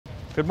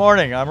Good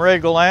morning, I'm Ray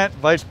Gallant,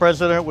 Vice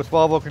President with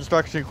Volvo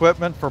Construction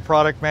Equipment for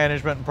Product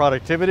Management and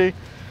Productivity.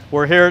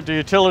 We're here at the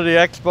Utility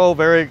Expo,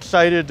 very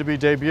excited to be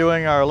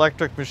debuting our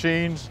electric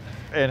machines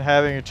and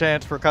having a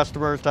chance for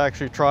customers to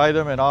actually try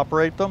them and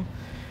operate them.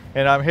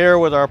 And I'm here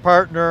with our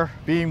partner,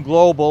 Beam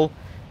Global,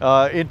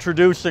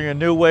 introducing a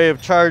new way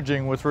of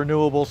charging with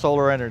renewable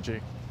solar energy.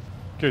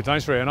 Okay,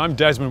 thanks Ray. And I'm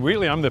Desmond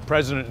Wheatley. I'm the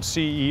President and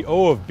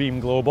CEO of Beam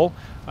Global,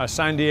 a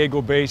San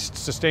Diego-based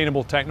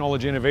sustainable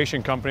technology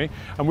innovation company.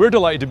 And we're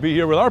delighted to be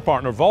here with our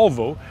partner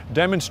Volvo,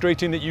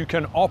 demonstrating that you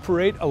can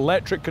operate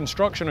electric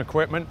construction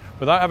equipment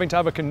without having to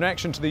have a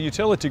connection to the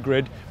utility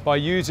grid by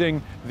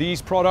using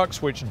these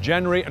products which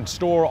generate and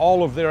store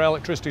all of their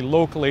electricity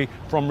locally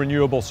from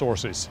renewable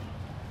sources.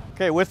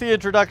 Okay, with the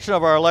introduction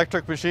of our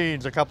electric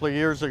machines a couple of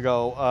years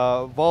ago,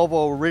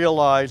 Volvo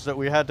realized that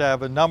we had to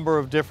have a number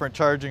of different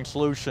charging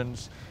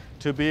solutions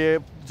to be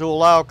able to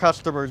allow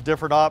customers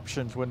different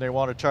options when they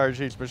want to charge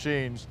these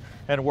machines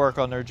and work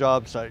on their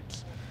job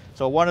sites.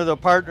 So one of the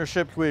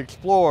partnerships we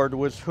explored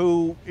was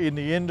who in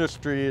the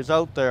industry is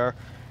out there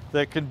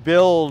that can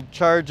build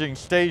charging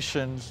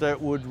stations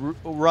that would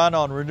run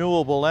on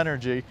renewable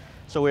energy,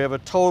 so we have a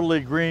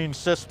totally green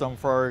system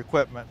for our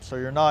equipment. So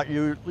you're not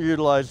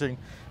utilizing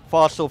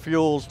fossil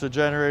fuels to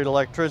generate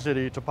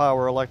electricity to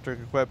power electric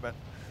equipment.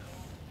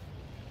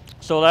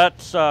 So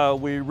that's,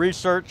 we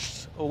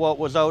researched what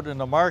was out in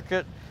the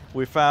market.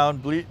 We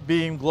found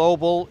Beam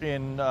Global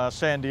in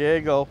San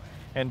Diego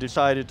and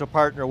decided to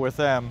partner with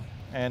them.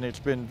 And it's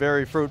been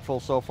very fruitful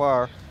so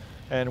far.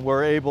 And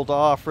we're able to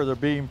offer the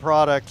Beam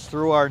products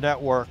through our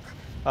network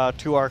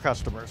to our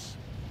customers.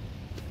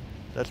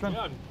 Desmond?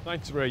 Yeah,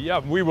 thanks Ray. Yeah,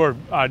 we were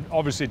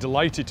obviously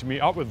delighted to meet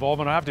up with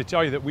Volvo, and I have to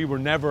tell you that we were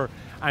never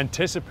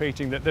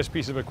anticipating that this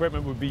piece of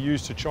equipment would be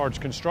used to charge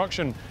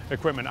construction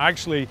equipment.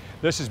 Actually,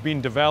 this has been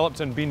developed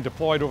and been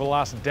deployed over the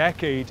last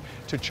decade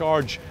to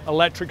charge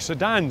electric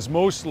sedans,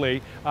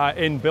 mostly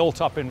in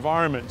built-up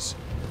environments.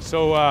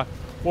 So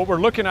what we're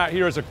looking at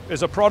here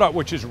is a product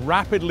which is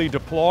rapidly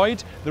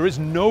deployed. There is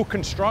no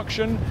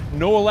construction,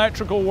 no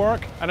electrical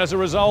work, and as a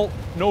result,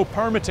 no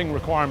permitting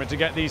requirement to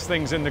get these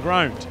things in the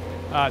ground.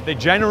 They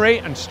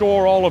generate and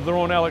store all of their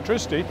own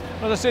electricity.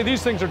 As I say,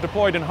 these things are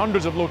deployed in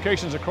hundreds of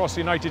locations across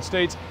the United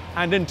States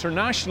and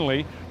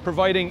internationally,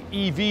 providing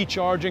EV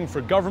charging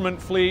for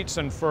government fleets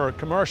and for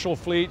commercial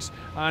fleets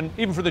and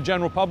even for the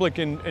general public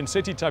in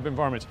city type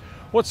environments.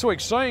 What's so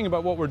exciting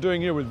about what we're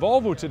doing here with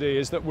Volvo today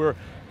is that we're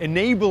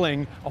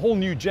enabling a whole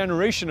new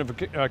generation of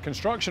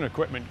construction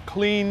equipment,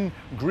 clean,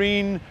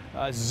 green,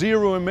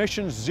 zero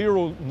emissions,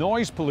 zero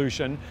noise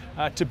pollution,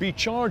 to be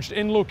charged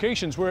in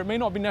locations where it may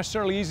not be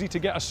necessarily easy to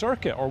get a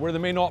circuit or where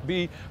there may not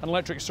be an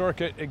electric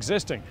circuit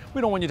existing.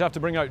 We don't want you to have to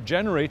bring out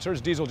generators,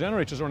 diesel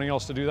generators or anything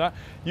else to do that.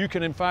 You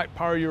can in fact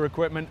power your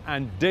equipment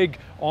and dig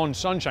on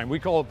sunshine. We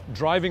call it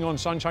driving on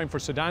sunshine for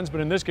sedans,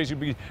 but in this case you'd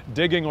be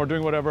digging or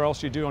doing whatever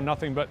else you do on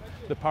nothing but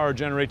the power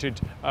generated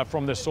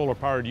from this solar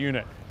powered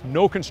unit.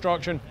 No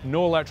construction,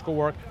 no electrical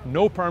work,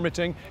 no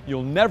permitting,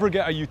 you'll never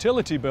get a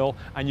utility bill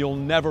and you'll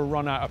never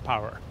run out of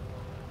power.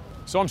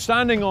 So I'm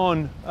standing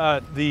on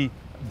the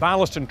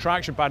ballast and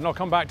traction pad, and I'll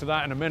come back to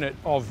that in a minute,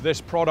 of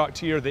this product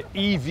here, the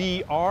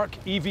EV ARC.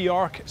 EV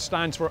ARC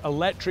stands for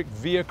Electric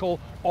Vehicle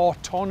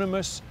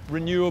Autonomous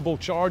Renewable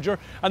Charger,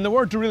 and the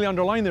word to really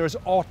underline there is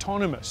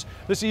autonomous.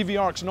 This EV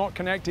ARC's not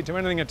connected to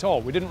anything at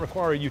all. We didn't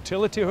require a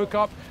utility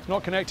hookup,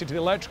 not connected to the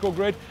electrical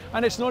grid,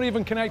 and it's not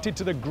even connected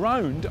to the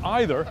ground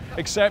either,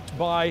 except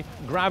by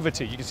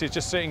gravity. You can see it's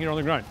just sitting here on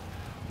the ground.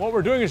 What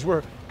we're doing is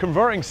we're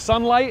converting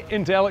sunlight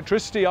into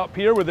electricity up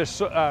here with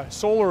this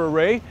solar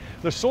array.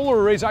 The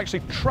solar array is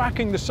actually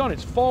tracking the sun.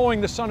 It's following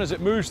the sun as it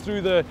moves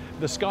through the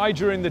sky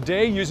during the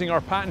day using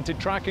our patented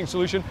tracking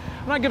solution.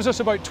 And that gives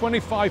us about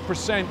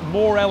 25%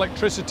 more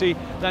electricity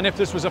than if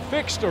this was a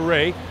fixed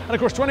array. And of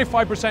course,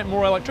 25%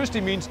 more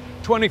electricity means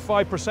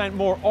 25%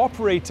 more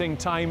operating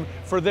time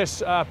for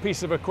this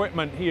piece of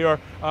equipment here,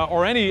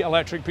 or any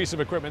electric piece of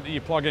equipment that you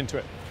plug into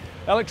it.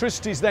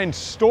 Electricity is then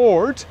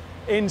stored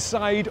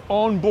inside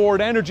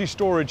onboard energy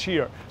storage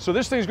here. So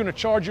this thing is going to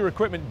charge your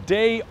equipment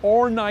day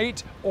or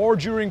night or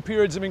during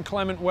periods of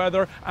inclement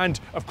weather, and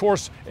of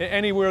course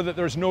anywhere that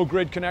there's no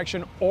grid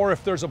connection, or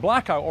if there's a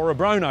blackout or a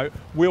brownout,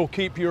 will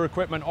keep your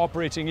equipment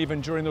operating even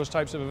during those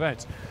types of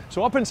events.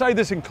 So up inside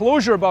this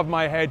enclosure above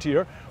my head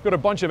here, we've got a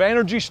bunch of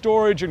energy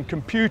storage and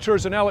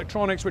computers and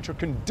electronics which are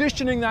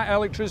conditioning that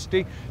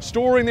electricity,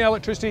 storing the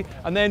electricity,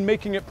 and then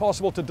making it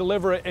possible to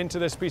deliver it into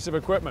this piece of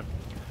equipment.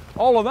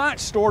 All of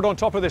that's stored on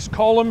top of this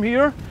column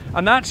here,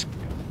 and that's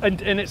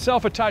in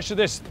itself attached to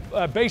this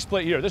base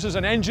plate here. This is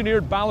an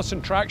engineered ballast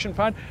and traction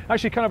pad.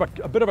 Actually kind of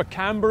a bit of a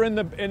camber in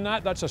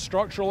that. That's a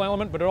structural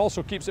element, but it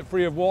also keeps it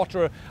free of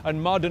water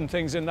and mud and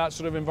things in that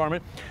sort of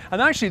environment.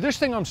 And actually this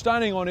thing I'm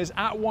standing on is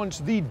at once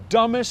the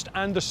dumbest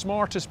and the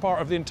smartest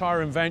part of the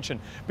entire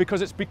invention,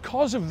 because it's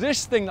because of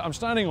this thing that I'm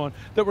standing on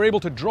that we're able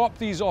to drop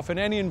these off in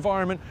any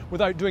environment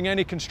without doing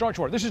any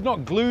construction work. This is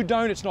not glued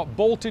down, it's not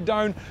bolted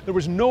down. There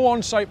was no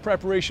on-site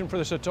preparation for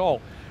this at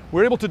all.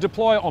 We're able to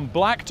deploy it on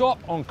blacktop,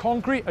 on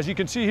concrete. As you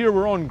can see here,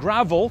 we're on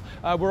gravel.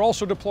 We're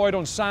also deployed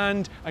on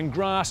sand and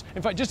grass.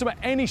 In fact, just about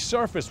any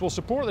surface will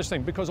support this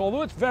thing, because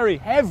although it's very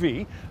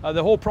heavy,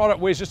 the whole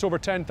product weighs just over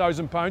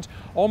 10,000 pounds.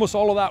 Almost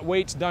all of that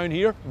weight's down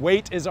here.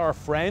 Weight is our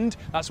friend.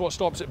 That's what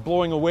stops it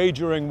blowing away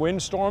during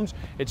windstorms.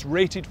 It's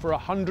rated for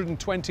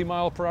 120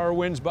 mile/hour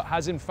winds, but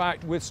has in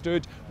fact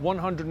withstood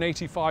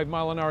 185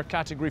 mile/hour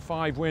Category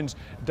 5 winds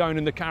down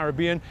in the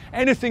Caribbean.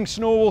 Anything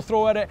snow will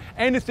throw at it,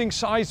 anything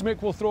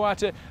seismic will throw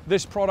at it.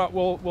 This product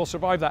will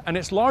survive that. And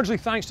it's largely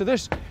thanks to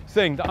this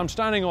thing that I'm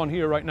standing on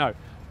here right now.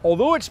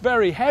 Although it's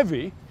very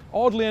heavy,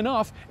 oddly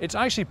enough, it's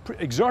actually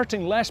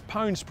exerting less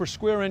pounds per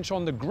square inch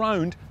on the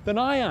ground than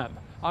I am.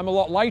 I'm a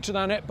lot lighter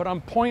than it, but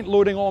I'm point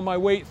loading all my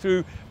weight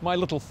through my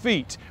little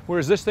feet,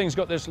 whereas this thing's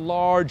got this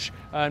large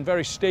and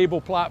very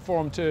stable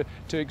platform to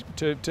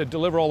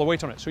deliver all the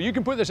weight on it. So you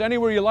can put this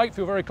anywhere you like,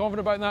 feel very confident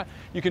about that.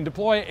 You can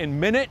deploy it in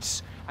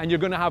minutes, and you're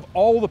going to have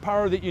all the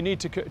power that you need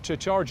to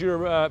charge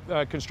your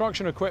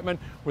construction equipment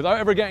without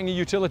ever getting a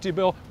utility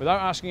bill, without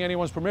asking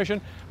anyone's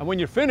permission. And when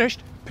you're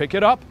finished, pick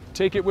it up,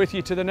 take it with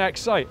you to the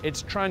next site.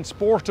 It's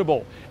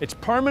transportable. It's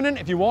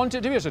permanent if you want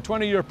it to be. It's a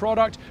 20-year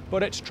product,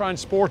 but it's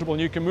transportable,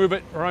 and you can move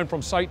it around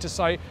from site to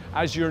site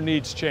as your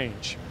needs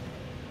change.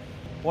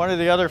 One of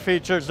the other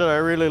features that I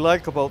really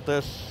like about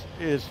this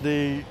is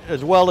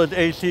as well as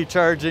AC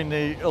charging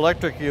the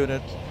electric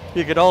units,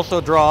 you could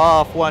also draw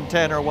off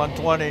 110 or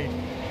 120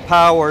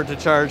 power to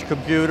charge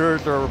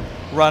computers or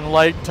run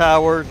light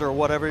towers or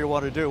whatever you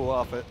want to do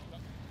off it.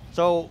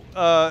 So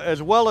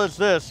as well as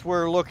this,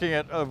 we're looking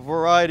at a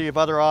variety of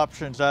other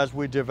options as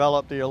we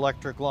develop the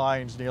electric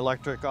lines, the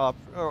electric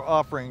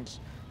offerings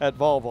at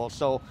Volvo.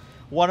 So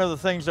one of the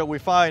things that we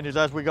find is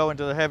as we go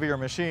into the heavier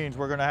machines,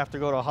 we're going to have to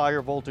go to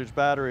higher voltage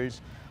batteries,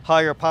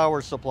 higher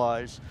power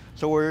supplies.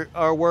 So we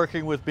are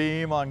working with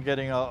Beam on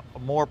getting a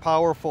more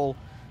powerful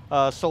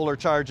solar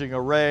charging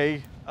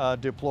array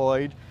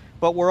deployed,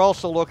 but we're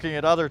also looking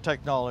at other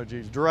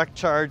technologies, direct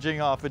charging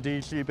off a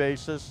DC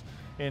basis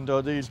into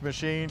these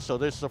machines. So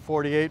this is a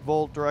 48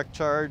 volt direct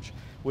charge.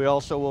 We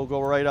also will go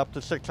right up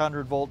to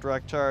 600 volt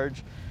direct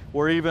charge.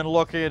 We're even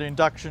looking at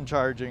induction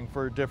charging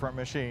for different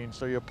machines.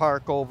 So you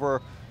park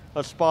over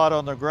a spot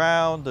on the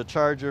ground, the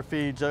charger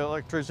feeds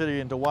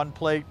electricity into one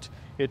plate,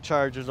 it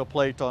charges a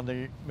plate on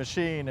the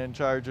machine and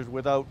charges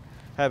without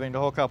having to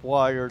hook up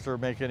wires or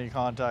make any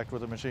contact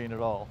with the machine at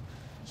all.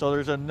 So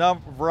there's a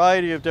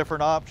variety of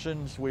different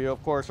options. We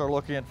of course are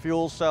looking at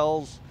fuel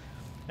cells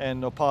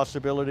and the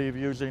possibility of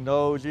using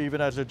those even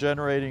as a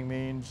generating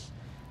means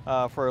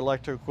for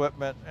electric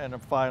equipment, and then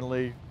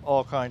finally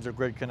all kinds of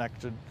grid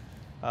connected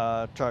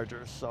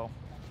chargers. So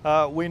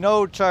we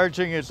know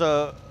charging is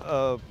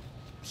a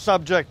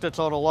subject that's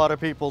on a lot of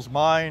people's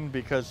mind,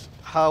 because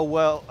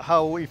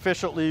how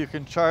efficiently you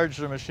can charge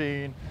the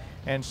machine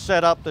and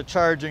set up the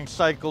charging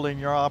cycle in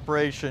your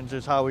operations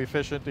is how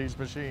efficient these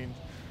machines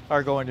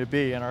are going to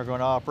be and are going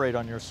to operate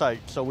on your site.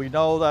 So we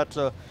know that's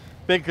a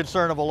big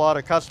concern of a lot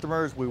of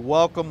customers. We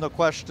welcome the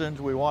questions.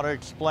 We want to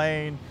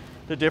explain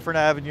the different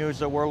avenues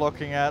that we're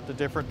looking at, the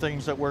different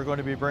things that we're going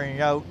to be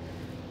bringing out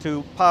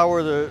to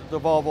power the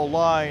Volvo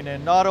line,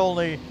 and not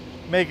only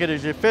make it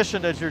as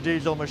efficient as your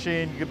diesel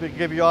machine,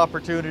 give you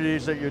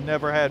opportunities that you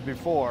never had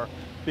before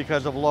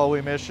because of low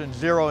emissions,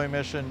 zero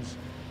emissions,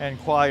 and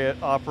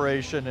quiet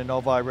operation and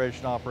no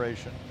vibration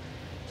operation.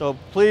 So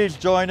please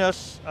join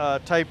us,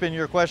 type in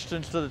your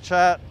questions to the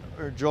chat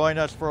or join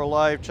us for a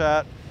live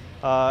chat,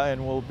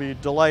 and we'll be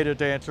delighted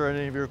to answer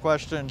any of your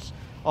questions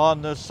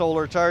on the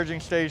solar charging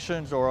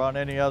stations or on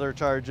any other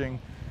charging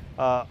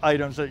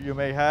items that you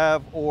may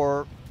have,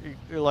 or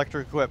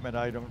electric equipment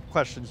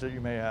questions that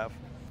you may have.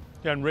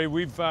 Yeah, and Ray,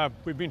 we've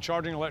been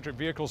charging electric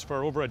vehicles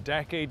for over a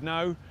decade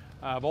now,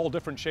 of all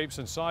different shapes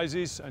and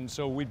sizes, and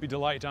so we'd be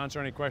delighted to answer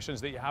any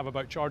questions that you have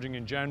about charging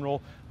in general.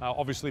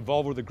 Obviously,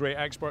 Volvo are the great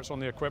experts on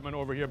the equipment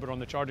over here, but on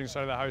the charging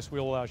side of the house,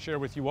 we'll share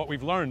with you what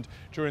we've learned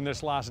during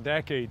this last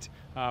decade.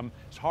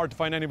 It's hard to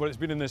find anybody that's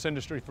been in this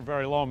industry for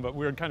very long, but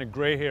we're kind of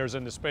grey hairs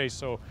in the space,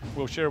 so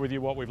we'll share with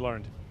you what we've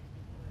learned.